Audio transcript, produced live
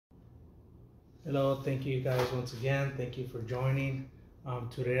Hello, thank you guys once again. Thank you for joining.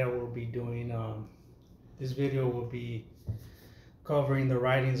 Today I will be doing, this video will be covering the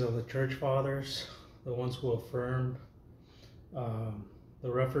writings of the church fathers, the ones who affirmed um,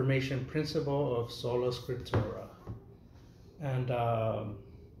 the Reformation principle of Sola Scriptura. And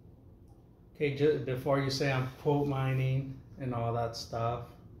okay, just before you say I'm quote mining and all that stuff,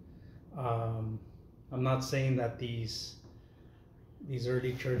 I'm not saying that these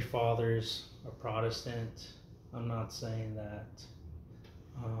early church fathers are Protestant. I'm not saying that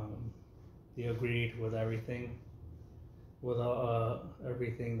they agreed with everything, with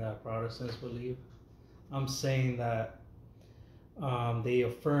everything that Protestants believe. I'm saying that they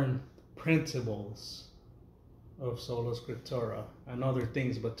affirm principles of Sola Scriptura and other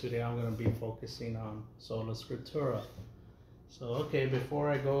things, but today I'm going to be focusing on Sola Scriptura. So, okay, before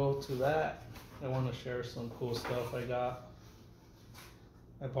I go to that, I want to share some cool stuff I got.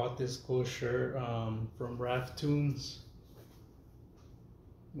 I bought this cool shirt from Raf Tunes.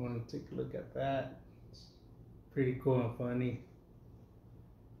 You want to take a look at that? It's pretty cool and funny.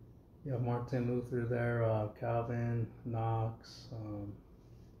 You have Martin Luther there, Calvin, Knox,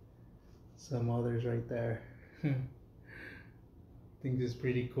 some others right there. I think this is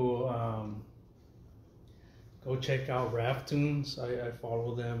pretty cool. Go check out Raf Tunes. I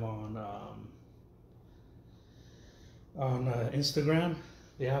follow them on Instagram.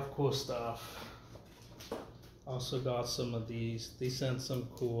 They have cool stuff. Also got some of these. They sent some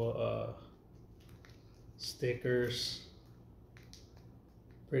cool stickers.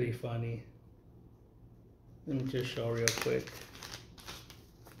 Pretty funny. Let me just show real quick.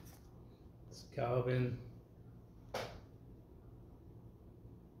 It's Calvin.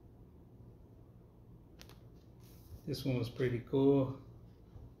 This one was pretty cool.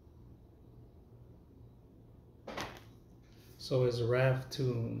 So it's Raf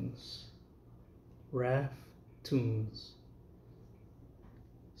Tunes. Raf Tunes.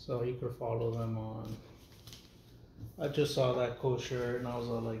 So you could follow them on. I just saw that cool shirt and I was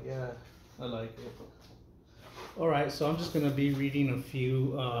all like, yeah, I like it. Alright, so I'm just gonna be reading a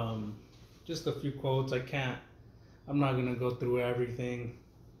few, just a few quotes. I'm not gonna go through everything.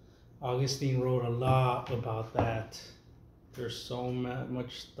 Augustine wrote a lot about that. There's so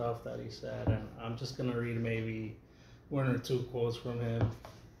much stuff that he said, and I'm just gonna read maybe one or two quotes from him.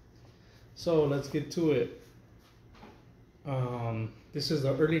 So let's get to it. This is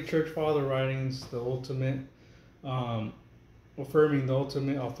the early church father writings, the ultimate, affirming the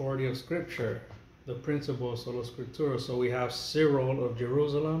ultimate authority of Scripture, the principle of Sola Scriptura. So we have Cyril of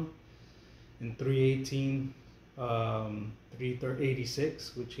Jerusalem in 318,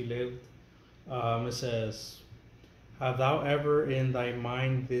 386, which he lived. It says, "Have thou ever in thy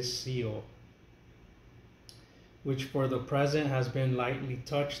mind this seal, which for the present has been lightly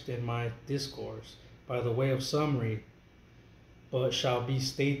touched in my discourse by the way of summary, but shall be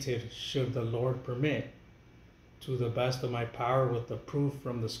stated, should the Lord permit, to the best of my power with the proof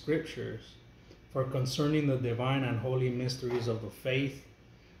from the Scriptures. For concerning the divine and holy mysteries of the faith,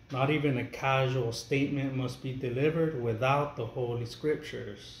 not even a casual statement must be delivered without the Holy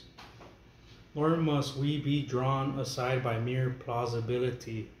Scriptures. Nor must we be drawn aside by mere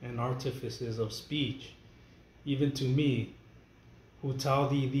plausibility and artifices of speech. Even to me, who tell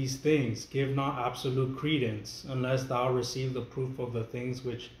thee these things, give not absolute credence, unless thou receive the proof of the things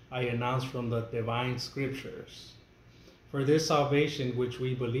which I announce from the divine Scriptures. For this salvation which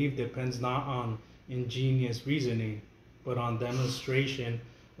we believe depends not on ingenious reasoning, but on demonstration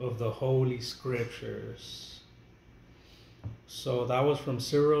of the Holy Scriptures." So that was from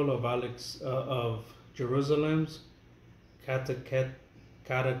Cyril of Jerusalem's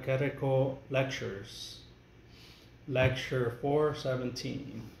Catechetical Lectures. Lecture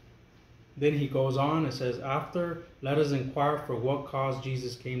 417. Then he goes on and says, "After, let us inquire for what cause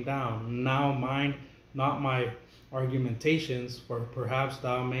Jesus came down. Now mind not my argumentations, for perhaps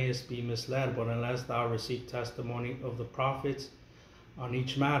thou mayest be misled, but unless thou receive testimony of the prophets on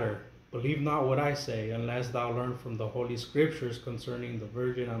each matter, believe not what I say, unless thou learn from the Holy Scriptures concerning the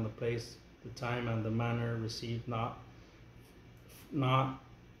Virgin and the place, the time and the manner, received not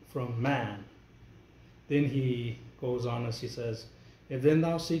from man." Then he goes on as he says, "If then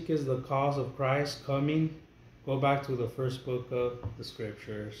thou seekest the cause of Christ's coming, go back to the first book of the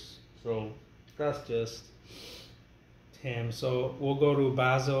Scriptures." So that's just him. So we'll go to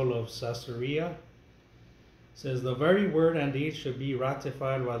Basil of Caesarea. It says, "The very word and deed should be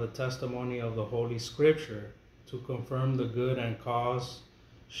ratified by the testimony of the Holy Scripture to confirm the good and cause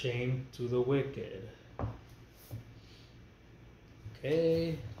shame to the wicked."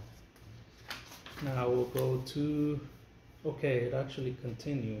 Okay. Now we'll go to, okay, it actually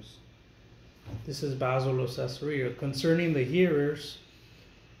continues. This is Basil of Caesarea. Concerning the hearers,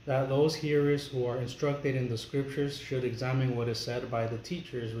 that those hearers who are instructed in the scriptures should examine what is said by the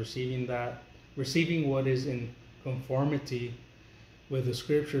teachers, receiving what is in conformity with the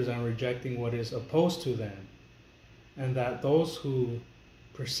scriptures and rejecting what is opposed to them, and that those who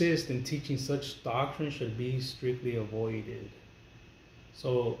persist in teaching such doctrine should be strictly avoided.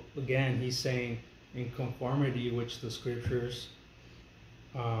 So again, he's saying in conformity with the scriptures,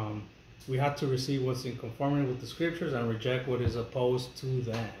 we have to receive what's in conformity with the scriptures and reject what is opposed to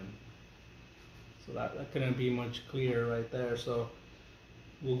them. So that couldn't be much clearer right there. So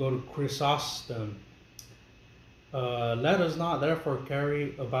we'll go to Chrysostom. Let us not therefore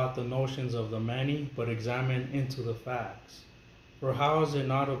carry about the notions of the many, but examine into the facts. For how is it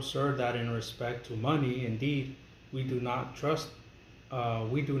not absurd that in respect to money, indeed, we do not trust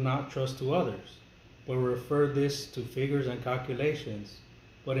to others, but refer this to figures and calculations.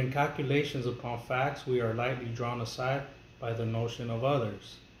 But in calculations upon facts, we are lightly drawn aside by the notion of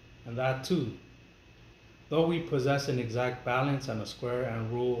others, and that too, though we possess an exact balance and a square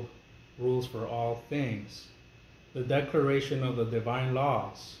and rules for all things, the declaration of the divine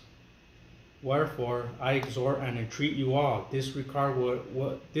laws. Wherefore I exhort and entreat you all, disregard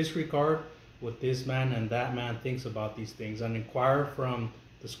what this man and that man thinks about these things, and inquire from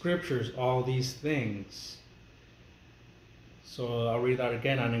the scriptures all these things. So I'll read that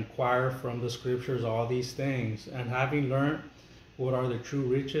again. And inquire from the scriptures all these things. And having learned what are the true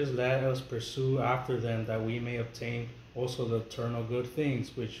riches, let us pursue after them, that we may obtain also the eternal good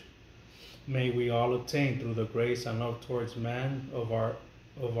things, which may we all obtain through the grace and love towards men of our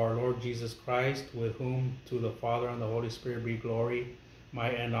Lord Jesus Christ, with whom to the Father and the Holy Spirit be glory,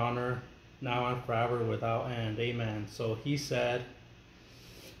 might, and honor, now and forever, without end. Amen. So he said,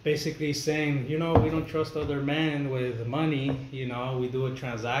 basically saying, we don't trust other men with money. We do a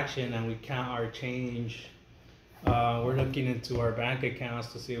transaction and we count our change. We're looking into our bank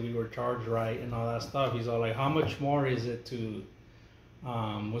accounts to see if we were charged right and all that stuff. He's all like, how much more is it to,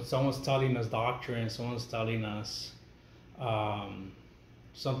 when someone's telling us doctrine, someone's telling us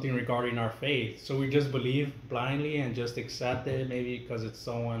something regarding our faith. So we just believe blindly and just accept it, maybe because it's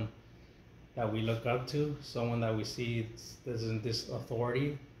someone that we look up to, someone that we see isn't this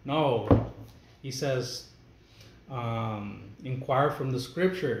authority. No, he says, inquire from the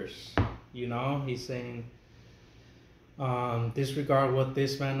scriptures. He's saying, disregard what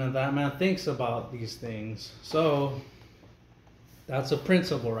this man and that man thinks about these things. So that's a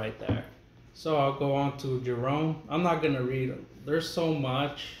principle right there. So I'll go on to Jerome. I'm not going to read. There's so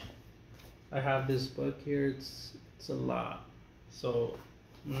much. I have this book here. It's a lot. So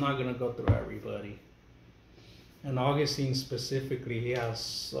I'm not going to go through everybody. And Augustine specifically, he has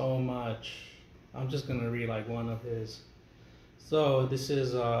so much. I'm just going to read like one of his. So this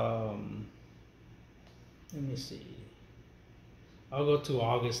is, let me see. I'll go to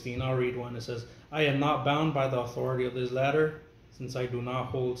Augustine. I'll read one. It says, I am not bound by the authority of this letter, since I do not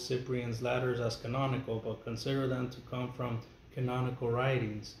hold Cyprian's letters as canonical, but consider them to come from canonical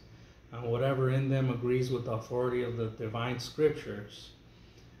writings, and whatever in them agrees with the authority of the divine scriptures,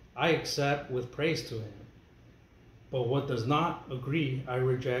 I accept with praise to him. But what does not agree, I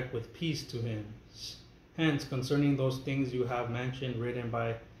reject with peace to him. Hence, concerning those things you have mentioned, written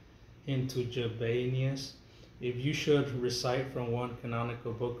by him to Jabanius, if you should recite from one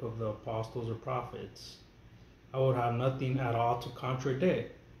canonical book of the apostles or prophets, I would have nothing at all to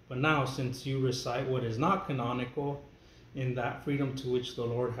contradict. But now, since you recite what is not canonical, in that freedom to which the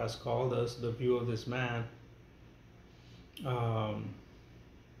Lord has called us, the view of this man,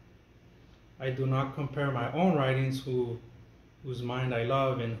 I do not compare my own writings, whose mind I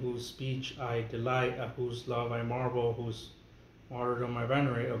love, in whose speech I delight, at whose love I marvel, whose martyrdom I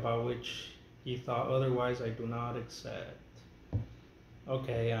venerate, about which he thought otherwise I do not accept.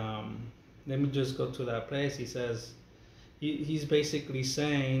 Okay, let me just go to that place. He says, he's basically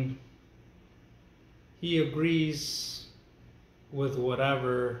saying he agrees with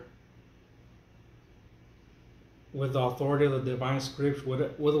whatever, with the authority of the divine scripture,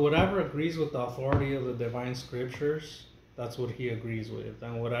 with whatever agrees with the authority of the divine scriptures, that's what he agrees with.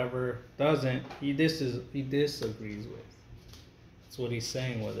 And whatever doesn't, he disagrees with. That's what he's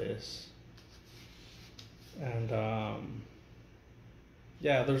saying with this. And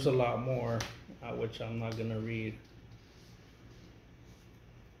yeah, there's a lot more, which I'm not going to read.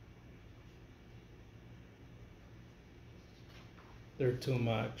 They're too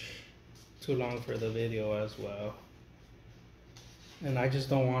long for the video as well. And I just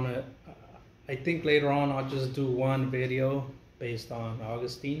don't want to, I think later on I'll just do one video based on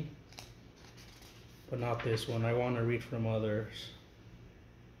Augustine, but not this one. I want to read from others.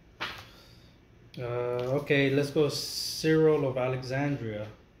 Okay, let's go. Cyril of Alexandria,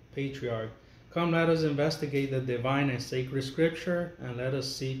 patriarch. Come, let us investigate the divine and sacred scripture, and let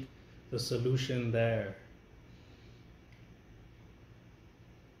us seek the solution there.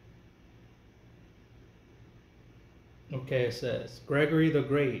 Okay, it says, Gregory the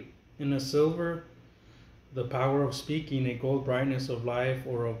Great, in a silver, the power of speaking, a gold brightness of life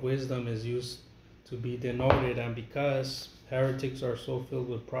or of wisdom is used to be denoted, and because heretics are so filled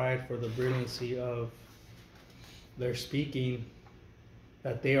with pride for the brilliancy of their speaking,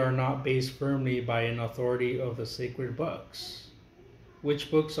 that they are not based firmly by an authority of the sacred books,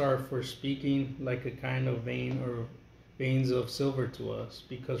 which books are for speaking like a kind of vein or veins of silver to us,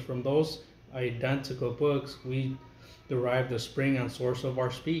 because from those identical books we derive the spring and source of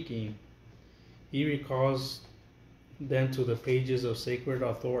our speaking. He recalls them to the pages of sacred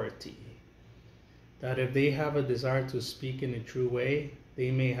authority, that if they have a desire to speak in a true way,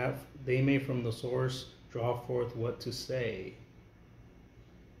 they may from the source draw forth what to say.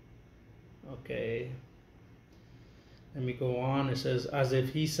 Okay, let me go on. It says, as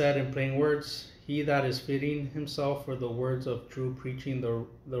if he said in plain words, he that is fitting himself for the words of true preaching, the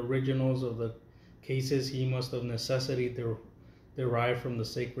originals of the cases he must of necessity derive from the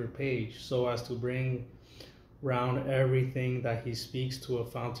sacred page, so as to bring round everything that he speaks to a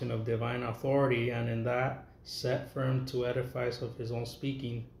fountain of divine authority, and in that set firm to edifice of his own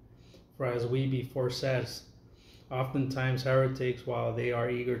speaking. For as we before said, oftentimes heretics, while they are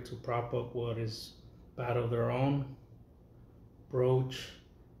eager to prop up what is bad of their own, broach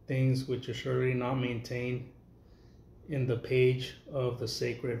things which are surely not maintained in the page of the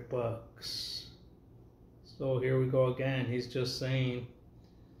sacred books. So here we go again. He's just saying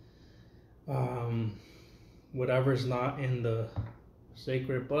whatever's not in the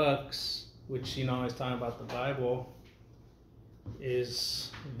sacred books, which, you know, is talking about the Bible, is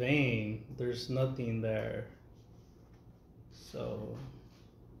vain. There's nothing there. So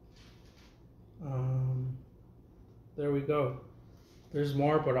there we go. There's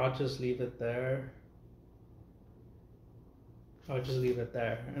more, but I'll just leave it there.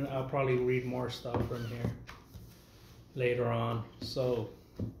 And I'll probably read more stuff from here later on. So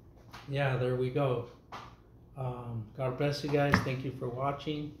yeah, there we go. God bless you guys. Thank you for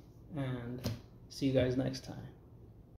watching, and see you guys next time.